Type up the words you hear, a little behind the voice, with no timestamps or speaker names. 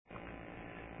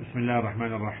بسم الله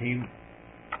الرحمن الرحيم.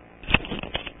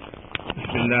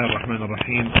 بسم الله الرحمن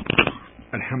الرحيم.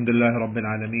 الحمد لله رب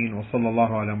العالمين وصلى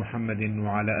الله على محمد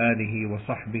وعلى آله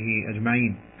وصحبه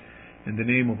أجمعين. In the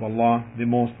name of Allah, the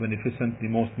most beneficent, the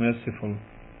most merciful,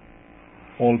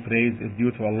 all praise is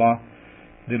due to Allah,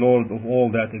 the Lord of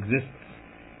all that exists.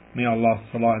 May Allah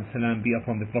salah and salam be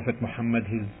upon the Prophet Muhammad,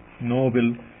 his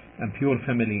noble and pure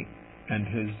family, and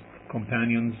his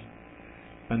companions,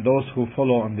 and those who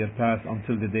follow on their path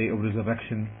until the day of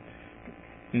resurrection.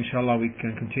 Inshallah, we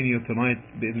can continue tonight,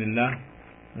 bi'idhnillah,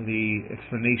 the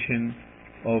explanation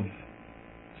of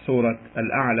Surah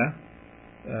Al-A'la,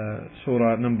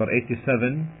 Surah number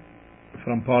 87,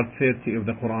 from part 30 of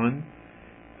the Quran.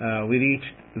 We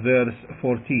reached verse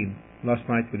 14. Last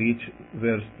night we reached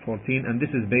verse 14, and this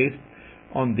is based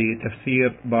on the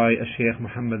tafsir by Shaykh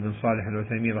Muhammad bin Salih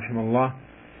al-Uthaymeen rahimahullah,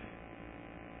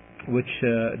 which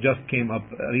just came up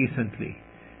recently,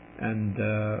 and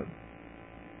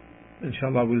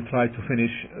inshallah we'll try to finish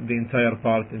the entire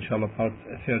part, inshallah part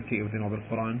 30 of the Noble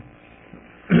Quran.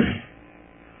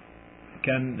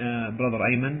 Can Brother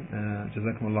Ayman,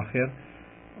 Jazakumullah khair,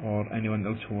 or anyone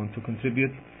else who want to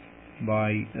contribute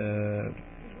by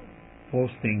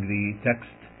posting the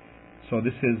text. So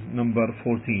this is number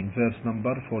 14, verse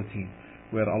number 14,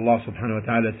 where Allah subhanahu wa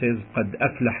ta'ala says, قَدْ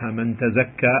أَفْلَحَ مَنْ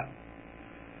تَزَكَّى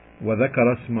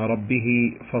وذكر اسم ربه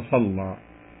فصلى.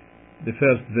 The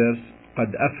first verse,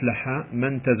 قد أفلح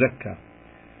من تزكى.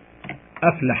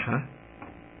 أفلح,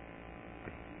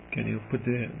 can you put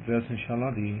the verse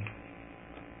inshallah, the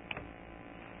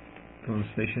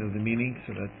translation of the meaning,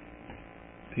 so that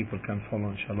people can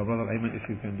follow inshallah. Brother Ayman, if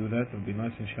you can do that, it would be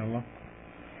nice inshallah.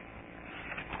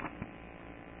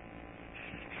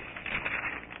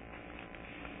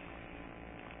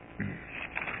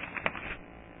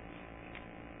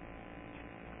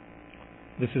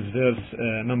 This is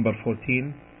verse number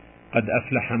 14. قَدْ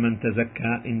أَفْلَحَ مَنْ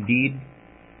تَزَكَّى. Indeed,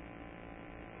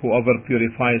 whoever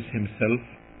purifies himself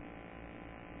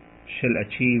shall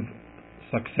achieve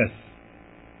success.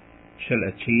 Shall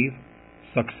achieve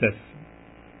success.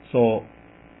 So,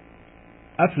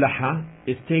 أفلح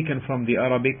is taken from the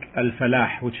Arabic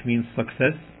al-falah, which means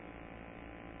success.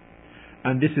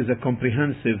 And this is a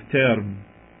comprehensive term.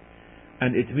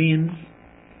 And it means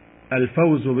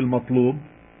al-fawzu bil-matlub,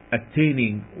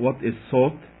 attaining what is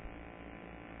sought,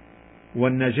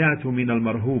 وَالنَّجَاةُ مِنَ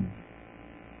الْمَرْهُوبِ,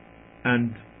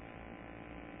 and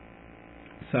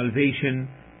salvation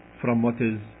from what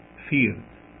is feared.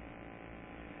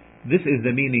 This is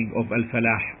the meaning of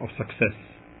al-falah, of success.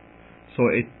 So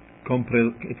it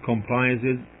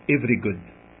comprises every good.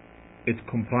 It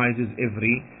comprises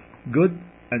every good,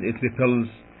 and it's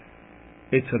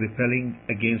repelling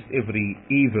against every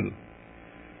evil.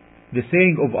 The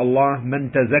saying of Allah,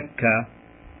 man tazakka,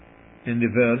 in the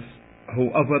verse,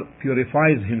 whoever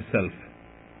purifies himself.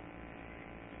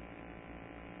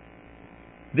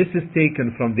 This is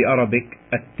taken from the Arabic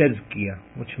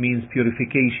at-tazkiyah, which means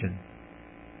purification.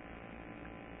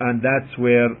 And that's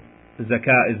where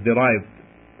zakah is derived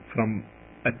from,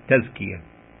 at-tazkiyah.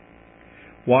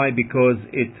 Why? Because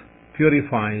it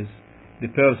purifies the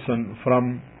person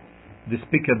from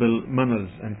despicable manners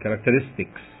and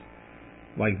characteristics,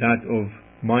 like that of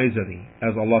misery,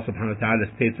 as Allah subhanahu wa ta'ala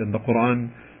states in the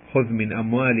Quran, خُذْ مِنْ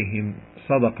أَمْوَالِهِمْ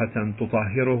صَدَقَةً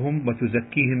تُطَهِّرُهُمْ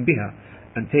وَتُزَكِّيهِمْ بِهَا,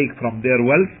 and take from their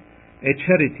wealth a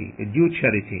charity, a due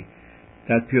charity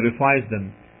that purifies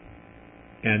them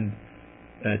and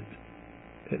that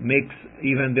makes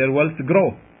even their wealth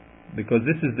grow, because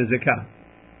this is the zakah,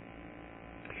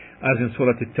 as in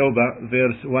Surah At-Tawbah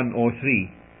verse 103.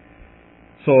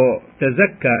 So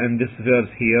tazakka in this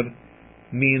verse here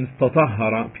means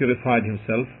tatahhara, purified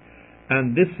himself,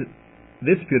 and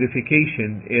this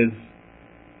purification is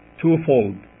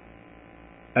twofold: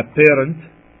 apparent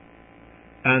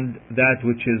and that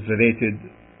which is related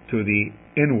to the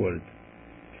inward.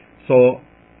 So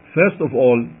first of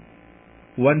all,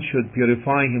 one should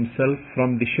purify himself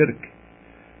from the shirk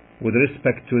with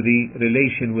respect to the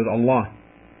relation with Allah.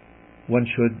 One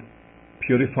should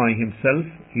purify himself,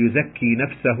 yuzakki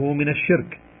nafsahu min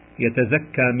ash-shirk,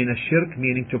 يتزكى من الشرك,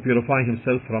 meaning to purify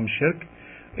himself from shirk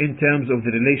in terms of the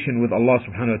relation with Allah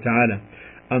subhanahu wa ta'ala.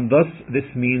 And thus this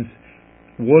means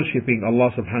worshipping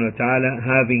Allah subhanahu wa ta'ala,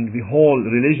 having the whole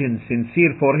religion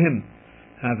sincere for him,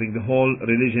 having the whole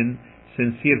religion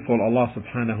sincere for Allah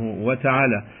subhanahu wa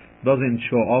ta'ala. Doesn't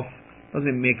show off,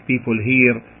 doesn't make people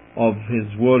hear of his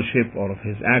worship or of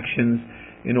his actions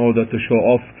in order to show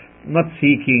off, not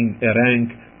seeking a rank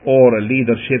or a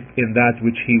leadership in that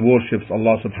which he worships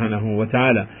Allah subhanahu wa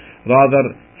ta'ala.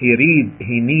 Rather,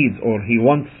 he needs, or he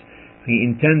wants, he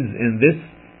intends in this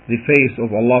the face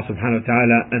of Allah subhanahu wa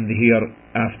ta'ala and the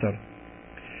hereafter.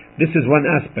 This is one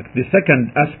aspect. The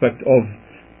second aspect of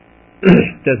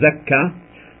tazakka,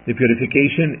 the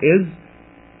purification, is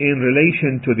in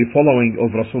relation to the following of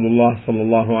Rasulullah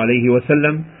sallallahu alayhi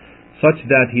wasallam, such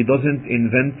that he doesn't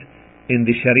invent in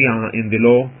the Sharia, in the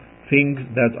law, things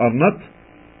that are not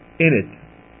in it,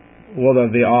 whether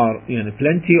they are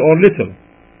plenty or little,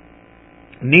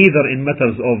 neither in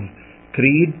matters of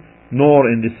creed nor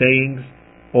in the sayings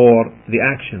or the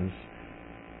actions.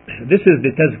 This is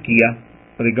the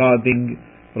tazkiyah regarding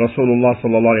Rasulullah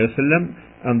sallallahu alayhi wasallam,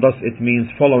 and thus it means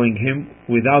following him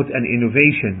without an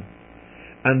innovation.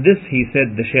 And this, he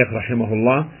said, the Shaykh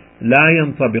rahimahullah, لا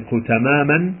ينطبق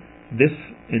تماما, this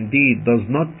indeed does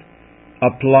not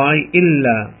apply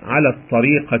إلا على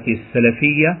الطريقة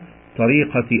السلفية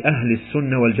طريقة أهل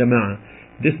السنة والجماعة.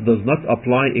 This does not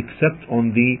apply except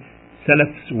on the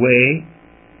Salaf's way,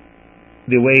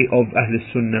 the way of Ahl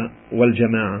Sunnah wal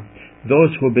Jama'ah,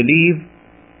 those who believe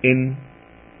in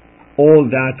all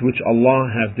that which Allah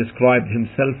has described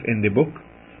himself in the book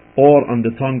or on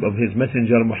the tongue of his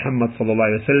messenger Muhammad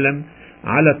sallallahu alaihi wasallam,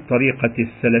 على الطريقة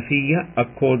السلفية,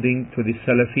 according to the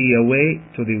Salafiyya way,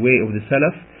 to the way of the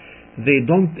Salaf. They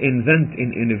don't invent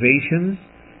in innovations,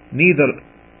 neither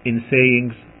in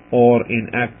sayings or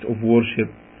in act of worship.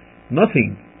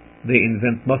 Nothing. They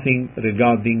invent nothing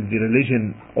regarding the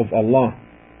religion of Allah.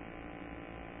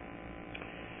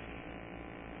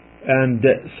 And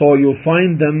so you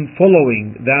find them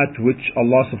following that which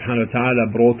Allah subhanahu wa ta'ala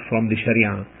brought from the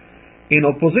Sharia. In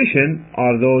opposition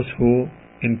are those who,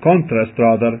 in contrast to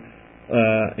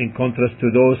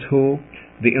those who,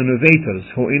 the innovators,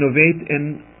 who innovate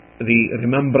in the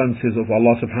remembrances of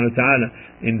Allah subhanahu wa ta'ala,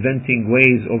 inventing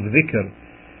ways of dhikr,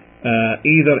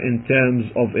 either in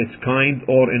terms of its kind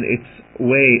or in its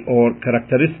way or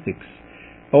characteristics,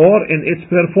 or in its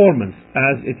performance,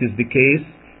 as it is the case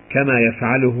كما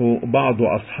يفعله بعض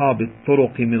أصحاب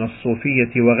الطرق من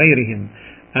الصوفية وغيرهم,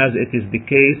 as it is the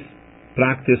case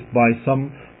practiced by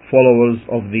some followers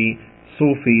of the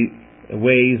Sufi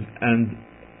ways and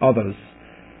others.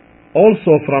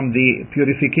 Also from the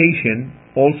purification,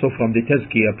 also from the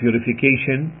tazkiyah,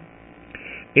 purification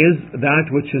is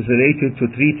that which is related to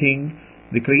treating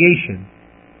the creation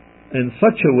in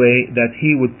such a way that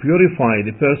he would purify,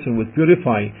 the person would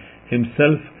purify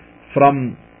himself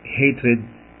from hatred,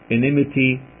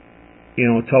 enmity,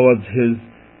 towards his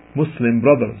Muslim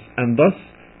brothers, and thus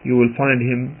you will find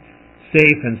him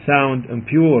safe and sound and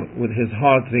pure with his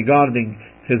heart regarding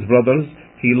his brothers.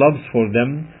 He loves for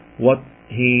them what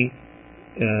he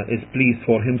is pleased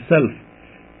for himself,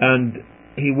 and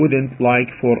he wouldn't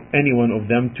like for any one of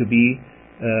them to be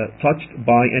touched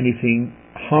by anything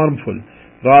harmful.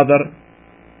 Rather,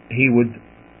 he would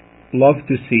love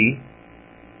to see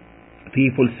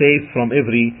people safe from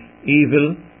every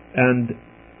evil and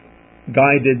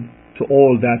guided to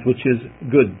all that which is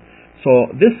good. So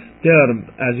this term,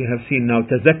 as you have seen now,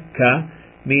 tazakka,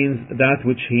 means that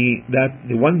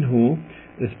the one who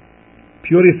is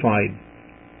purified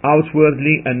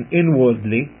outwardly and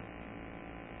inwardly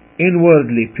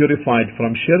purified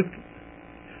from shirk,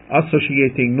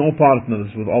 associating no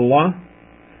partners with Allah,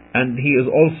 and he is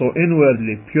also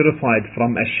inwardly purified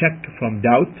from ashak, from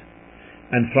doubt,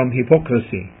 and from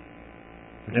hypocrisy,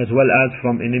 as well as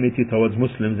from enmity towards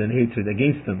Muslims and hatred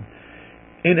against them,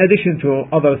 in addition to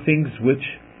other things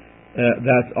which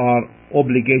that are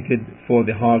obligated for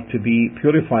the heart to be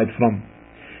purified from.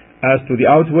 As to the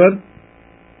outward,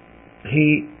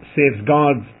 he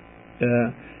safeguards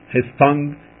his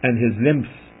tongue and his limbs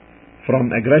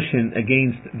from aggression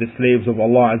against the slaves of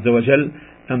Allah Azza wa Jal,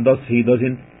 and thus he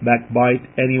doesn't backbite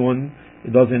anyone, he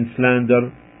doesn't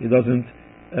slander, he doesn't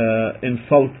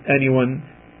insult anyone,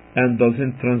 and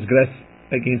doesn't transgress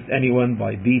against anyone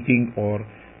by beating or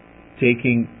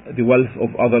taking the wealth of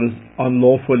others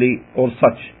unlawfully or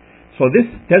such. So this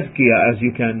tazkiyah, as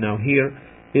you can now hear,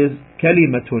 is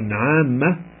kalimatun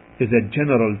amma, is a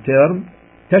general term.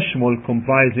 Tashmul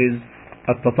comprises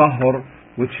at-tatahhur,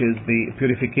 which is the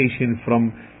purification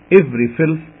from every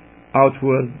filth,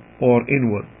 outward or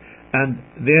inward. And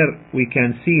there we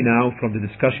can see now from the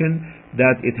discussion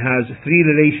that it has three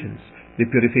relations. The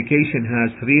purification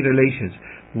has three relations.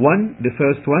 One, the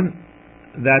first one,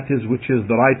 that is which is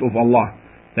the right of Allah.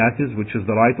 That is which is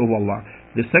the right of Allah.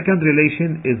 The second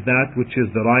relation is that which is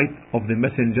the right of the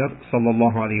Messenger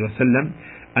sallallahu alaihi wasallam,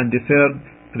 and the third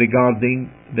regarding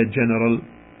the general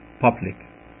public.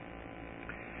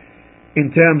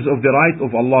 In terms of the right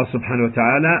of Allah subhanahu wa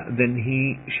ta'ala, then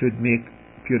he should make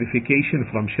purification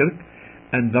from shirk,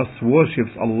 and thus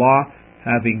worships Allah,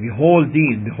 having the whole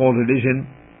deen, the whole religion,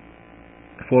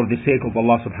 for the sake of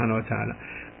Allah subhanahu wa ta'ala.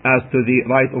 as to the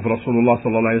right of Rasulullah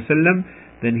sallallahu alaihi wasallam,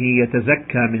 then he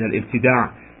yatazakka min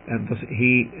al-ibtida', and thus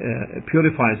he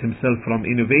purifies himself from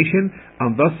innovation,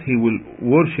 and thus he will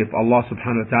worship Allah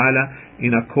subhanahu wa ta'ala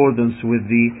in accordance with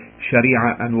the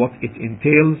Sharia and what it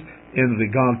entails in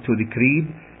regard to the creed,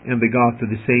 in regard to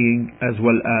the saying as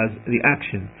well as the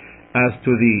action. As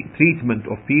to the treatment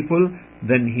of people,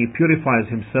 then he purifies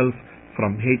himself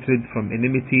from hatred, from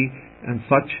enmity and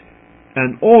such,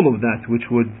 and all of that which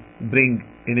would bring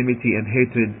enmity and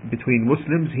hatred between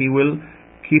Muslims, he will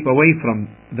keep away from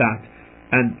that,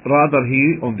 and rather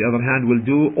he, on the other hand, will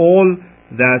do all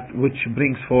that which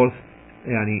brings forth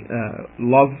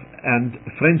love and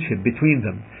friendship between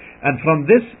them. And from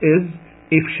this is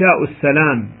ifsha'us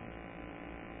salam,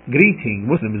 greeting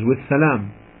Muslims with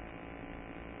salam,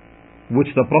 which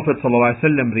the Prophet ﷺ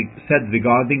said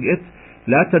regarding it,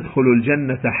 لا تدخلوا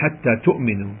الجنة حتى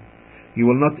تؤمنوا, you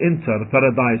will not enter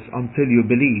paradise until you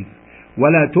believe,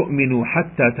 ولا تؤمنوا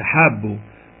حتى تحابوا,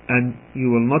 and you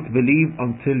will not believe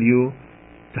until you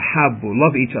تحابوا,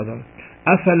 love each other.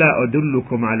 أفلا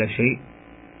أدلكم على شيء,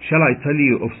 shall I tell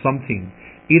you of something,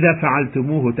 إذا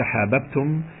فعلتموه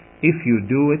تحاببتم, if you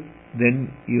do it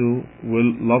then you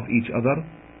will love each other.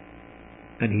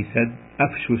 And he said,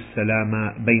 أفشوا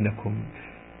السلام بينكم,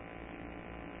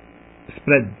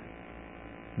 spread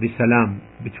the salam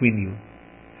between you.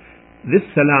 This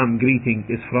salam greeting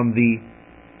is from the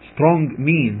strong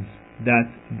means that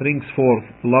brings forth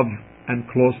love and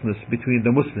closeness between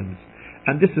the Muslims,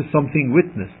 and this is something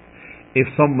witnessed. If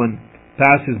someone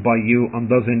passes by you and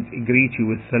doesn't greet you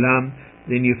with salam,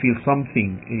 then you feel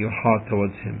something in your heart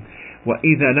towards him.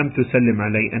 وإذا لم تسلم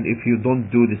عليه, and if you don't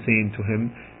do the same to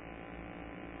him,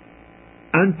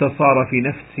 أنت صار في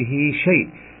نفسه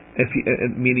شيء,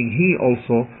 meaning he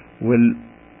also will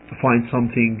find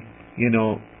something,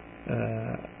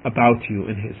 about you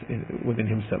within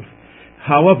himself.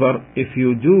 However, if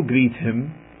you do greet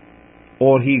him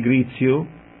or he greets you,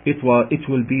 it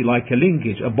will be like a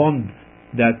linkage, a bond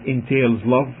that entails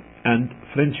love and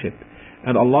friendship.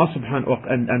 And Allah subhanahu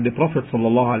and the Prophet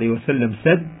sallallahu alaihi wasallam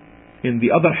said in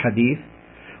the other hadith,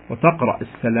 وتقرأ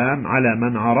السلام على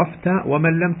من عرفت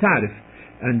ومن لم تعرف,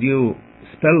 and you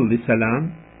spell the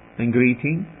salam and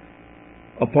greeting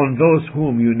upon those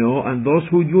whom you know and those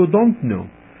who you don't know.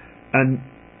 And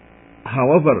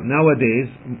however, nowadays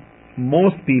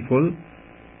most people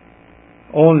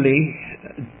only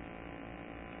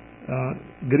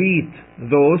greet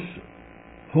those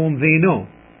whom they know,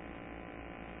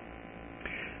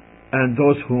 and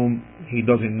those whom he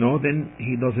doesn't know, then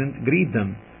he doesn't greet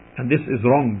them, and this is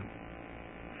wrong.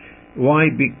 Why?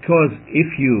 Because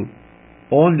if you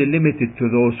only limit it to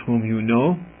those whom you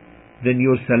know, then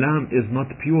your salam is not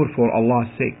pure for Allah's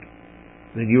sake.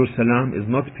 Then your salam is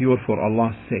not pure for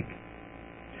Allah's sake.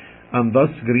 And thus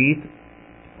greet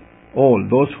all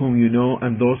those whom you know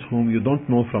and those whom you don't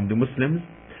know from the Muslims,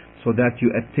 so that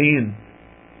you attain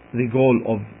the goal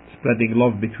of spreading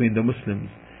love between the Muslims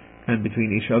and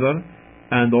between each other.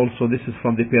 And also this is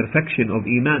from the perfection of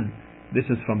Iman. This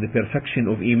is from the perfection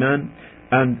of Iman,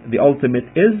 and the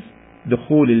ultimate is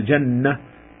دخول الجنة,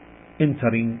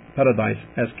 entering paradise,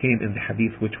 as came in the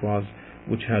hadith which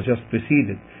has just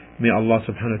preceded. May Allah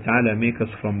subhanahu wa ta'ala make us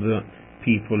from the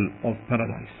people of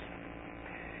paradise.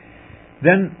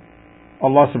 Then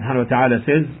Allah subhanahu wa ta'ala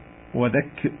says,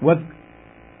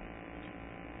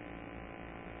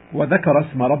 وذكر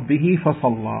اسم ربه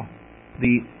فصلى.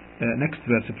 The next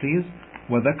verse please.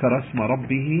 وذكر اسم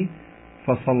ربه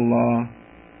فصلى,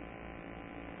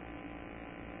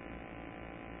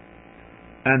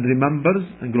 and remembers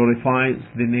and glorifies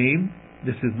the name.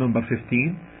 This is number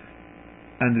 15.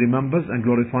 And remembers and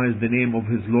glorifies the name of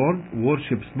his Lord,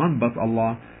 worships none but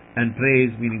Allah, and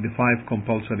prays, meaning the 5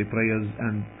 compulsory prayers,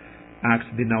 and acts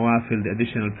the nawafil, the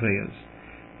additional prayers.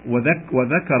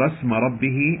 وذكر اسم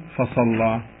ربه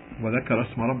فصلى. وذكر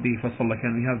اسم ربه فصلى.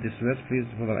 Can we have this verse please,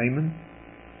 Brother Ayman?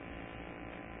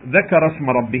 ذكر اسم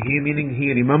ربه, meaning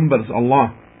he remembers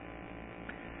Allah.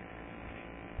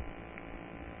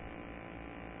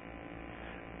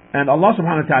 And Allah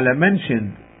subhanahu wa ta'ala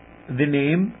mentioned the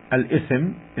name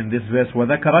al-ism in this verse,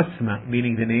 وذكر اسم,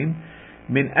 meaning the name,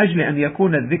 من أجل أن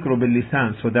يكون الذكر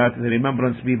باللسان, so that the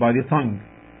remembrance be by the tongue,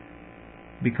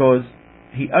 because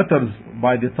he utters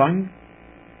by the tongue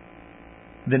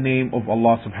the name of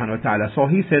Allah subhanahu wa ta'ala. So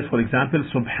he says, for example,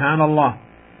 Subhanallah,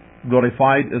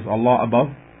 glorified is Allah above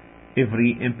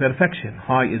every imperfection,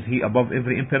 high is he above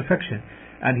every imperfection.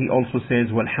 And he also says,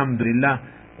 Walhamdulillah,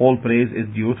 all praise is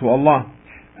due to Allah.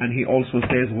 And he also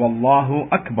says, Wallahu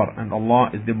Akbar, and Allah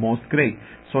is the most great.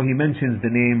 So he mentions the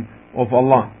name of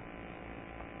Allah.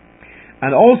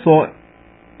 And also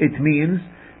it means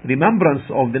remembrance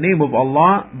of the name of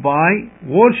Allah by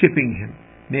worshipping Him,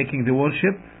 making the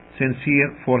worship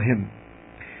sincere for Him.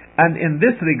 And in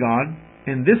this regard,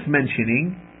 in this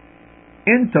mentioning,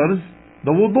 enters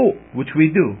the wudu, which we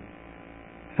do.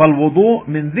 فالوضوء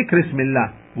من ذكر اسم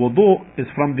الله. Wudu is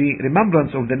from the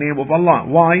remembrance of the name of Allah.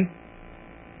 Why?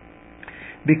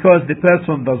 Because the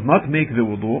person does not make the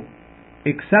wudu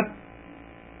except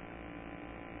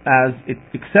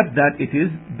that it is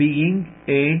being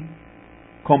a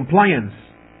compliance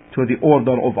to the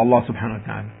order of Allah subhanahu wa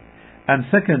ta'ala. And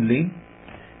secondly,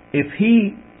 if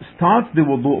he starts the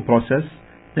wudu process,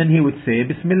 then he would say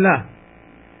Bismillah.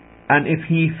 And if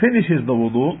he finishes the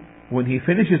wudu, when he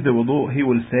finishes the wudu, he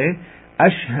will say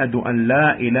Ashhadu an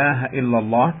la ilaha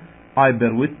illallah. I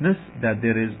bear witness that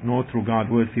there is no true God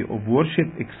worthy of worship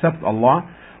except Allah.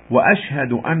 Wa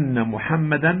ashhadu anna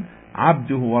Muhammadan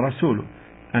abduhu wa rasuluh.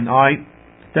 And I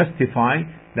testify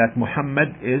that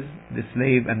Muhammad is the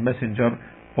slave and messenger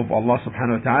of Allah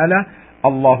subhanahu wa ta'ala.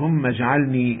 Allahumma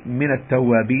ij'alni min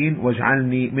at-tawwabin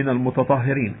waj'alni min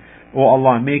al-mutatahhirin. O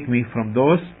Allah, make me from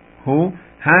those who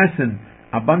hasten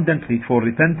abundantly for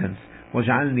repentance.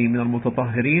 وَاجْعَلْنِي مِنَ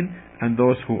الْمُتَطَهِّرِينَ, and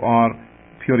those who are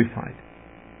purified.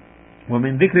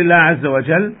 وَمِنْ ذِكْرِ اللَّهِ عَزَّ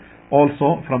وَجَلَّ,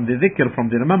 also from the dhikr, from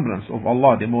the remembrance of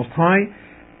Allah the Most High,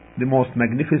 the Most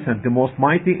Magnificent, the Most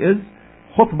Mighty, is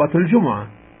Khutbatul Jum'ah,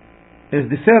 is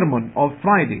the sermon of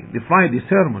Friday, the Friday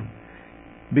sermon.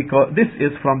 Because this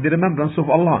is from the remembrance of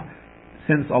Allah.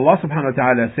 Since Allah subhanahu wa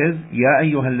ta'ala says, يَا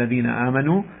أَيُّهَا الَّذِينَ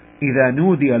آمَنُوا إِذَا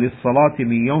نُودِيَ لِلصَّلَاةِ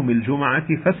مِنْ يَوْمِ الْجُمْعَةِ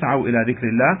فَاسْعَوْا إِلَى ذِكْرِ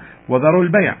اللَّهِ وَذَرُوا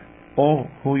الْبَيْعَ. O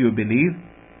who you believe,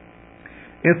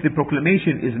 if the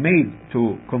proclamation is made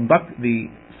to conduct the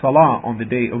Salah on the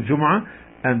day of Jum'ah,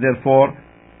 and therefore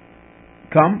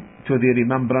come to the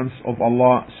remembrance of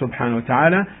Allah subhanahu wa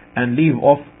ta'ala and leave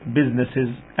off businesses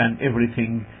and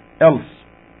everything else.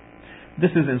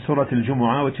 This is in Surah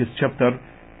Al-Jumu'ah, which is chapter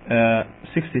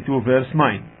 62 verse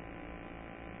 9.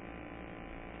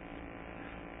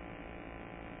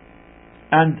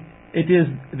 And it is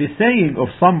the saying of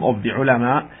some of the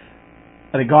ulama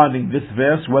regarding this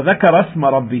verse, وَذَكَرَ اسْمَ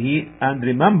رَبِّهِ, and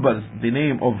remembers the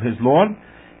name of his Lord,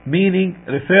 meaning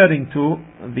referring to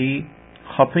the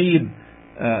khatib,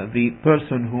 the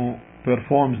person who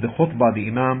performs the khutbah, the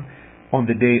imam, on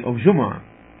the day of Jumu'ah.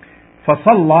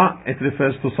 فَصَلَّى, it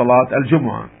refers to Salat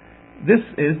al-Jumu'ah. This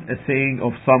is a saying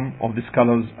of some of the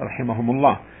scholars,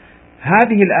 rahimahumullah.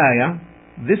 هذه الآية,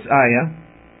 this ayah,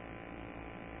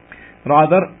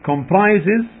 rather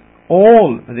comprises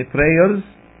all the prayers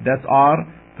that are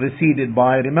preceded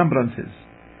by remembrances.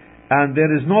 And there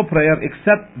is no prayer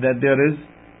except that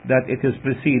it is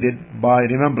preceded by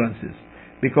remembrances.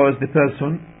 Because the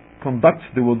person conducts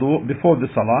the wudu before the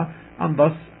salah and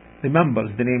thus remembers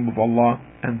the name of Allah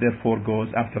and therefore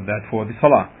goes after that for the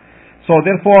salah. So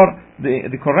therefore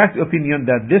the correct opinion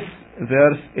that this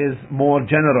verse is more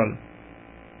general,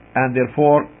 and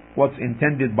therefore what's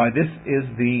intended by this is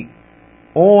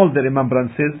all the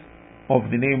remembrances of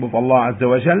the name of Allah Azza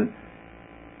wa Jal,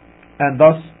 and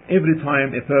thus every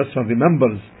time a person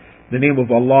remembers the name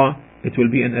of Allah, it will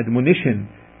be an admonition,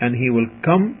 and he will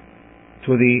come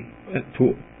to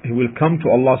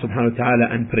Allah subhanahu wa ta'ala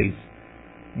and praise.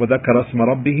 وَذَكَرَ اسْمَ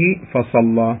رَبِّهِ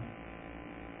فَصَلَّى.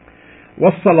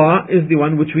 وَالصَّلَاة is the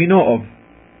one which we know of,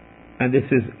 and this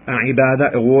is a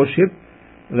ibadah, a worship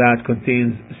that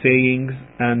contains sayings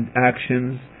and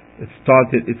actions. It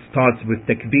starts with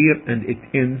takbir and it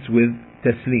ends with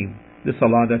taslim, the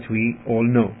salah that we all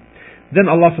know. Then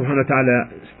Allah subhanahu wa ta'ala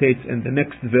states in the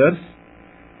next verse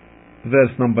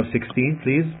number 16,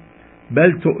 please,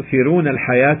 بَلْ تُؤْثِرُونَ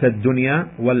الْحَيَاةَ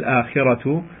الدُّنْيَا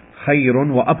وَالْآخِرَةُ خَيْرٌ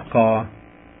وَأَبْقَى.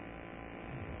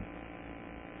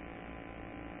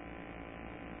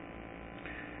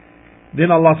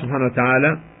 Then Allah subhanahu wa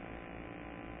ta'ala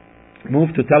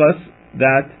moved to tell us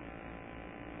that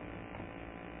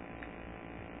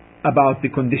about the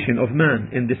condition of man,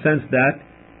 in the sense that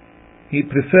he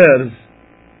prefers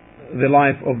the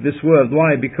life of this world.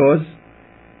 Why? Because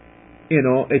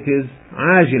it is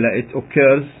ajila, it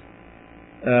occurs,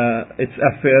 its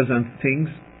affairs and things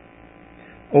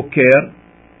occur,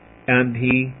 and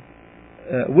he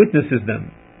witnesses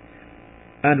them.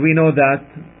 And we know that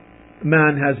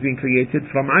man has been created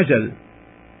from ajal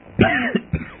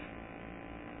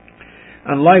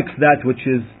and likes that which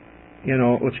is,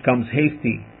 which comes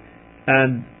hasty.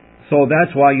 And so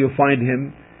that's why you find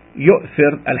him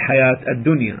يؤثر الحياة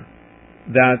الدنيا,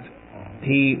 that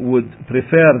he would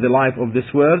prefer the life of this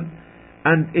world.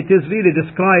 And it is really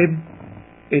described,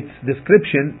 its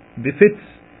description befits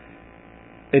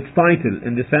its title,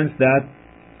 in the sense that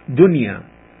dunya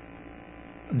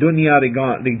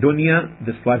regarding dunya,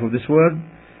 this life of this world,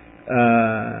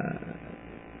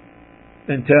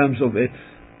 in terms of its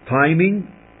timing,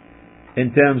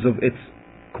 in terms of its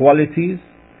qualities.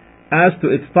 As to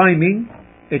its timing,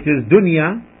 it is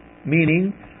dunya,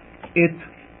 meaning it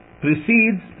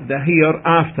precedes the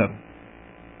hereafter.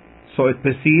 So it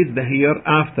precedes the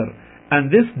hereafter.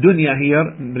 And this dunya here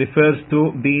refers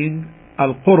to being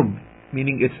al-qurb,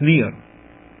 meaning it's near.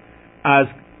 As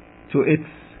to its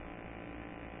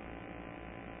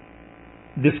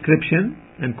description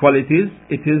and qualities,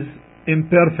 it is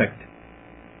imperfect.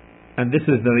 And this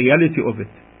is the reality of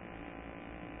it.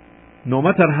 No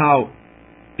matter how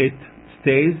it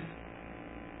stays,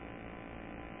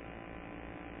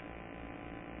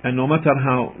 and no matter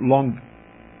how long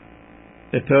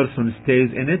a person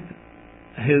stays in it,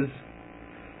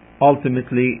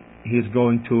 ultimately he is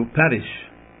going to perish.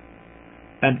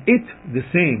 And it, the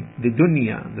same, the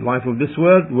dunya, the life of this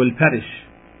world, will perish.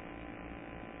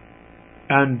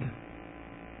 And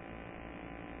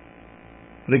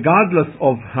regardless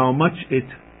of how much it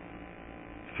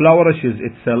flourishes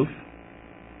itself,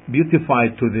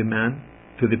 beautified to the man,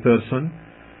 to the person,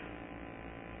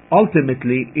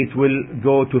 ultimately it will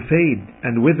go to fade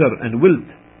and wither and wilt.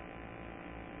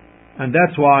 And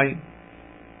that's why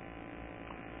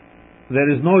there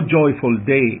is no joyful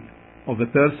day of a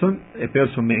person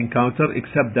may encounter,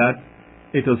 except that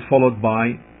it is followed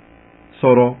by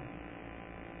sorrow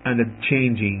and a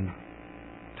changing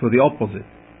to the opposite.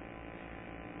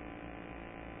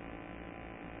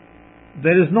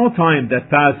 There is no time that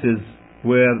passes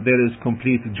where there is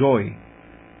complete joy.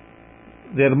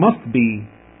 There must be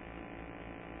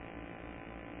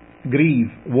grief,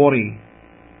 worry,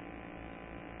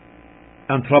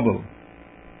 and trouble.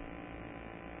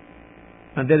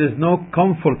 And there is no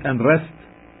comfort and rest.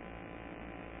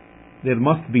 There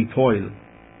must be toil.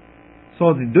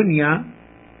 So the dunya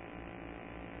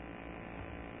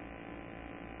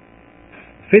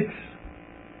fits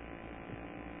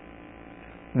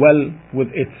well with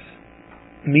its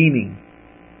meaning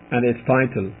and its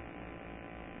title.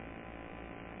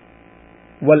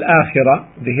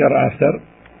 وَالْآخِرَةُ, the hereafter,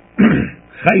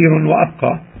 خَيْرٌ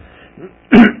وَأَبْقَى.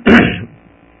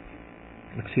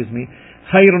 Excuse me.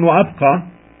 خَيْرٌ وَأَبْقَى.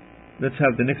 Let's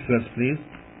have the next verse, please.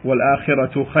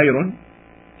 وَالْآخِرَةُ خَيْرٌ.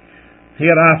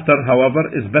 Hereafter, however,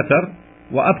 is better.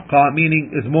 وَأَبْقَى,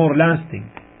 meaning is more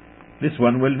lasting. This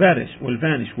one will vanish, will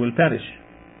perish.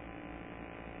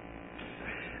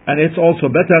 And it's also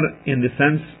better in the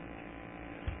sense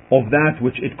of that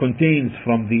which it contains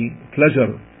from the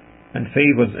pleasure and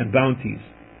favors and bounties,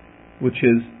 which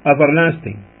is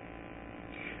everlasting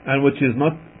and which is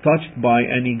not touched by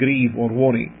any grief or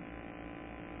worry.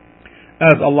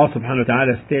 As Allah subhanahu wa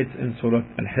ta'ala states in Surah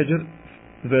Al-Hijr,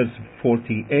 verse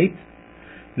 48,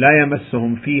 لا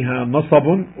يمسهم فيها نصب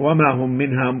وما هم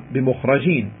منها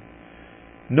بمخرجين.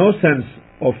 No sense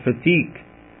of fatigue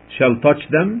shall touch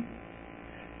them,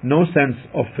 no sense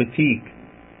of fatigue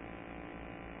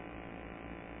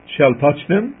shall touch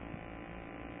them,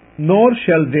 nor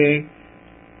shall they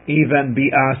even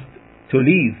be asked to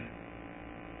leave.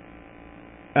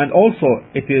 And also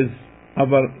it is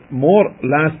ever more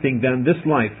lasting than this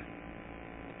life.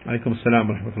 Alaykum as-salam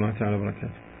wa rahmatullahi ta'ala wa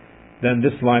barakatuh. Than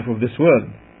this life of this world.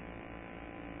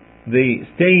 The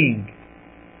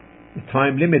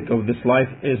time limit of this life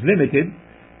is limited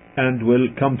and will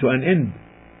come to an end.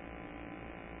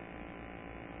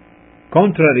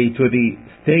 Contrary to the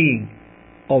staying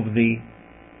of the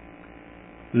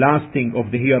lasting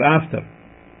of the hereafter,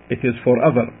 it is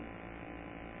forever.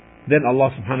 Then Allah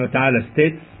subhanahu wa ta'ala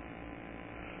states,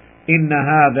 إِنَّ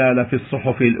هَذَا لَفِي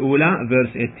الصُّحُفِ الْأُولَى,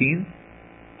 verse 18.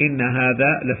 إِنَّ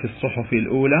هَذَا لَفِي الصُّحُفِ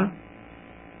الْأُولَى.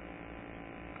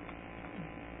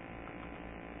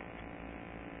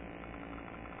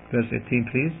 Verse 18,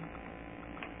 please.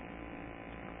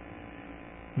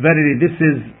 Verily, this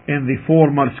is in the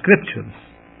former scriptures.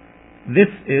 This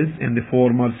is in the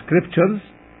former scriptures.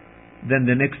 Then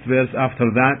the next verse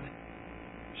after that,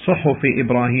 صُحُفِ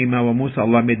إِبْرَاهِيمَ وَمُوسَى,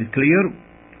 Allah made it clear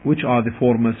which are the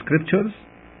former scriptures.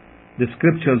 The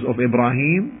scriptures of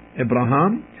Abraham,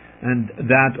 and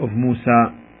that of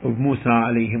Musa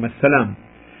alayhim as-salam.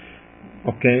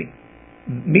 Okay,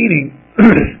 meaning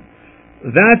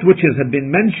that which had been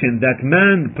mentioned, that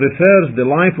man prefers the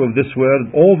life of this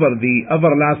world over the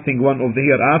everlasting one of the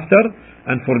hereafter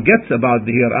and forgets about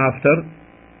the hereafter,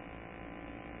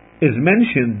 is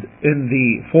mentioned in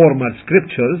the former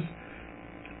scriptures,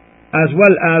 as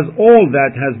well as all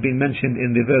that has been mentioned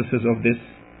in the verses of this,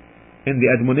 in the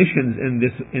admonitions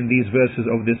in these verses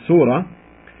of this surah.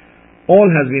 All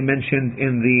has been mentioned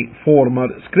in the former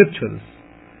scriptures.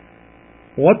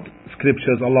 What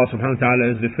scriptures Allah subhanahu wa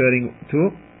ta'ala is referring to?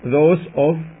 Those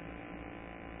of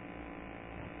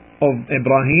of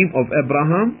Ibrahim, of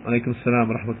Abraham, alaykum salam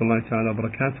wa rahmatullahi ta'ala wa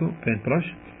barakatuh, paintbrush,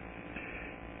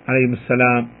 alaykum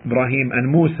salam, Ibrahim and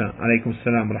Musa, alaykum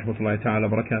salam wa rahmatullahi ta'ala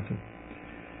wa barakatuh.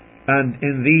 And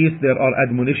in these there are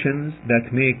admonitions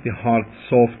that make the heart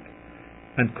soft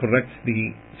and correct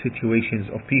the situations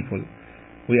of people.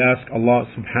 We ask Allah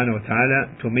subhanahu wa ta'ala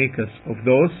to make us of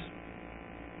those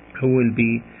who will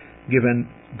be given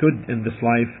good in this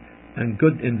life and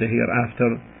good in the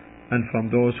hereafter, and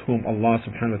from those whom Allah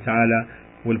subhanahu wa ta'ala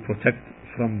will protect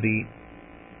from the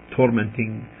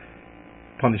tormenting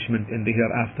punishment in the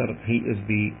hereafter. He is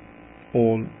the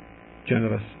all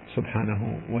generous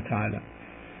subhanahu wa ta'ala.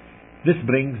 This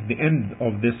brings the end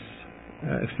of this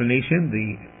explanation,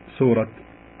 the Surah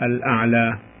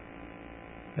Al-A'la,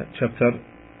 chapter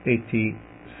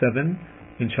 87.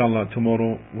 Inshallah,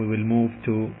 tomorrow we will move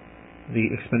to the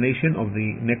explanation of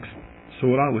the next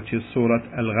surah, which is Surah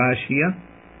Al-Ghashiyah,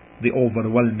 the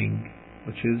overwhelming,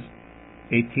 which is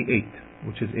 88.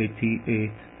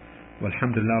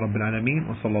 Walhamdulillah Rabbil Alameen,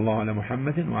 wa sallallahu ala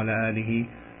Muhammadin wa ala alihi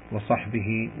wa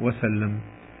sahbihi wa sallam.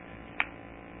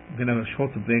 We're going to have a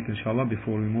short break, inshallah,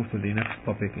 before we move to the next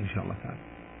topic, inshallah.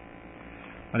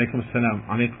 Alaykum as-salam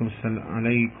wa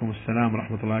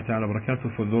rahmatullahi ta'ala wa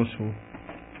barakatuh. For those who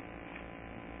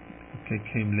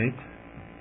came late.